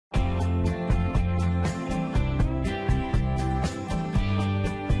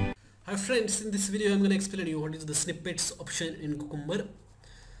Hi friends, in this video I'm going to explain you what is the snippets option in Cucumber.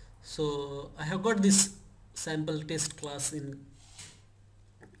 So I have got this sample test class in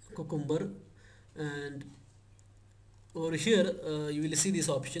Cucumber, and over here you will see this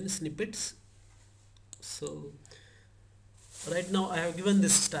option snippets. So right now I have given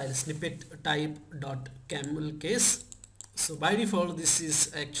this style snippet type dot camel case. So by default this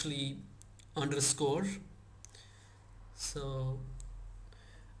is actually underscore. So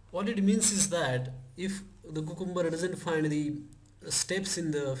what it means is that if the Cucumber doesn't find the steps in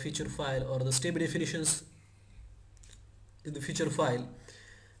the feature file or the step definitions in the feature file,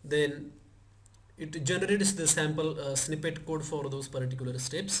 then it generates the sample snippet code for those particular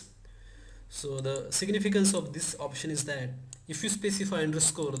steps. So the significance of this option is that if you specify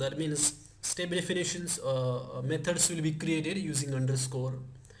underscore, that means step definitions methods will be created using underscore,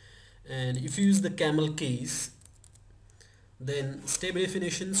 and if you use the camel case, then step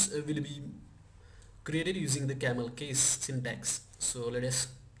definitions will be created using the camel case syntax. So let us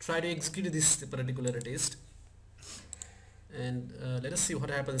try to execute this particular test, and let us see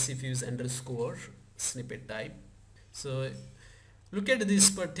what happens if you use underscore snippet type. So look at this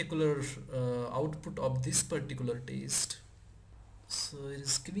particular output of this particular test. So it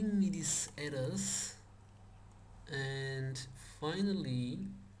is giving me these errors, and finally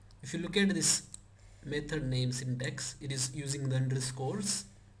if you look at this method name syntax, it is using the underscores.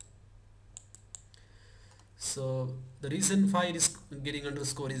 So the reason why it is getting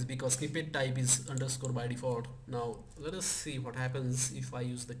underscore is because snippet type is underscore by default. Now let us see what happens if I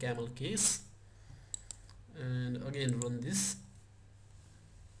use the camel case and again run this.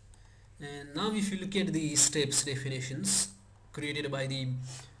 And now if you look at the steps definitions created by the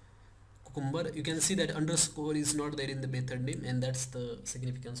Cucumber, you can see that underscore is not there in the method name, and that's the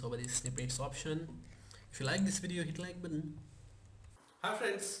significance of this snippets option. If you like this video, hit like button. Hi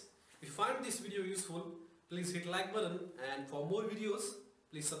friends, if you find this video useful, please hit like button, and for more videos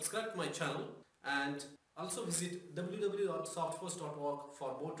please subscribe to my channel, and also visit www.softforce.org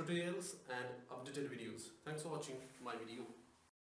for more tutorials and updated videos. Thanks for watching my video.